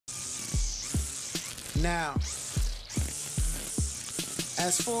Now,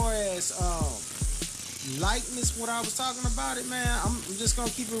 as far as lightness, what I was talking about it, man, I'm just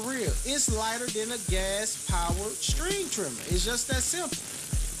gonna keep it real. It's lighter than a gas powered string trimmer. It's just that simple.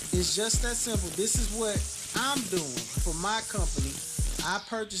 It's just that simple. This is what I'm doing for my company. I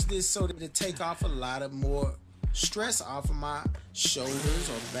purchased this so that it take off a lot of more stress off of my shoulders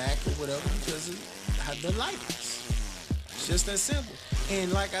or back or whatever because of the lightness. It's just that simple.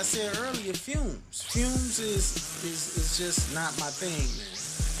 And like I said earlier, fumes. Fumes is just not my thing, man.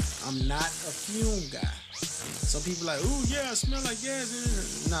 I'm not a fume guy. Some people like, ooh, yeah, I smell like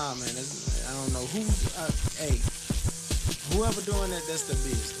gas. Nah, man, I don't know who. Hey, whoever doing that, that's the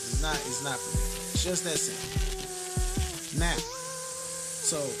business. It's not for me. It's just that simple. Now,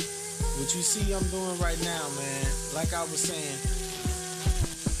 so what you see I'm doing right now, man, like I was saying,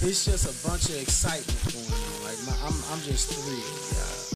 it's just a bunch of excitement going on. Like I'm just thrilled, y'all.